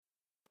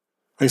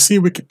I see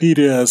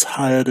Wikipedia has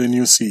hired a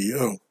new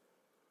CEO.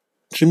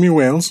 Jimmy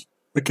Wales,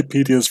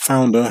 Wikipedia's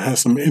founder,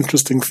 has some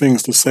interesting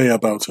things to say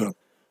about her.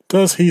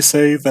 Does he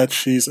say that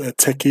she's a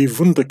techie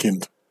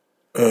wunderkind?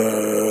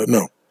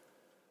 No.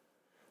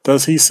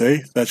 Does he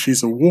say that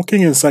she's a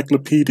walking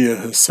encyclopedia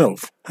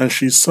herself, and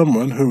she's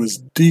someone who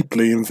is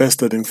deeply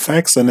invested in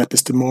facts and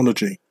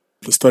epistemology,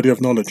 the study of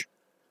knowledge?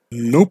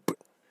 Nope.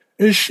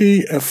 Is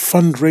she a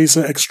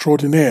fundraiser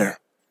extraordinaire,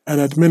 an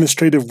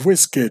administrative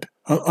whiz-kid,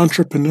 an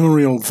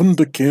entrepreneurial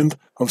wunderkind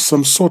of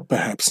some sort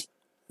perhaps?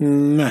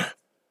 Nah.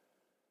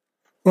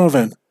 Well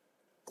then,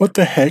 what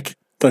the heck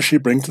does she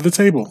bring to the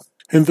table?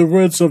 In the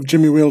words of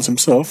Jimmy Wales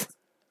himself,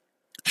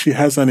 she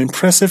has an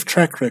impressive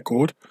track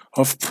record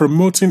of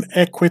promoting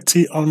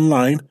equity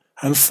online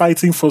and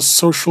fighting for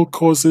social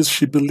causes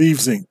she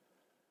believes in.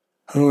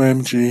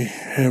 OMG,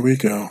 here we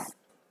go.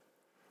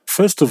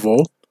 First of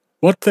all,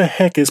 what the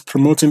heck is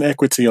promoting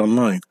equity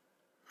online?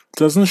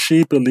 Doesn't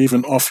she believe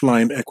in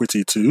offline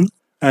equity too?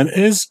 And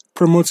is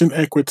promoting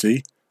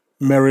equity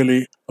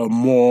merely a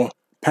more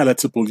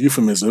palatable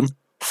euphemism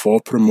for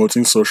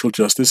promoting social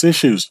justice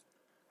issues?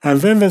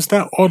 And then there's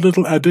that odd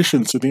little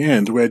addition to the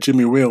end where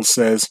Jimmy Wales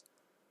says,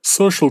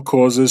 social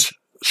causes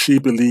she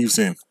believes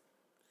in.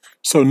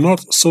 So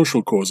not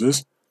social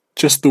causes,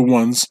 just the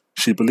ones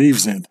she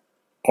believes in.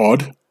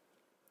 Odd.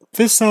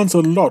 This sounds a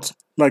lot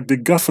like the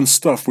guff and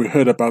stuff we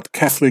heard about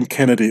Kathleen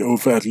Kennedy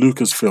over at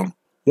Lucasfilm.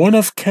 One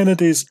of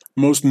Kennedy's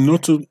most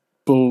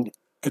notable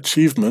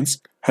achievements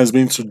has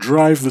been to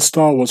drive the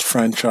Star Wars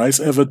franchise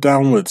ever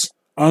downwards.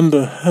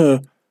 Under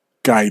her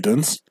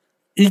guidance,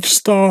 each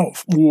Star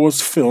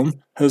Wars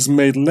film has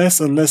made less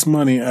and less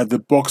money at the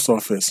box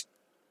office.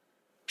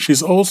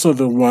 She's also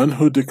the one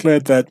who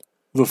declared that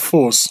the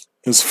Force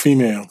is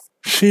female.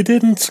 She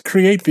didn't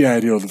create the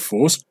idea of the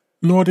Force,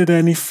 nor did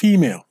any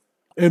female.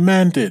 A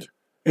man did.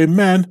 A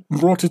man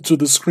brought it to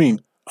the screen.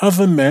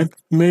 Other men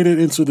made it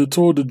into the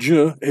tour de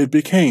jeu it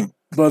became.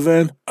 But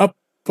then up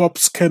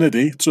pops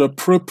Kennedy to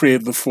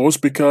appropriate the Force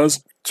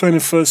because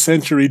 21st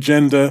century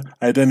gender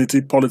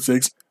identity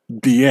politics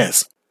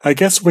BS. I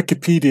guess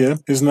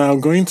Wikipedia is now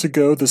going to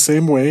go the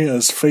same way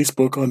as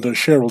Facebook under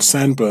Sheryl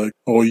Sandberg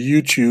or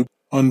YouTube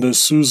under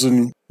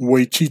Susan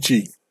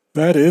Wojcicki.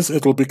 That is,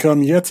 it'll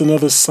become yet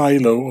another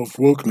silo of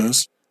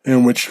wokeness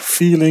in which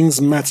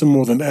feelings matter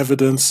more than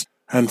evidence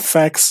and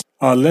facts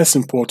are less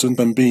important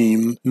than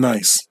being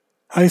nice.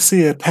 I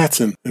see a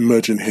pattern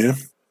emerging here.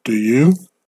 Do you?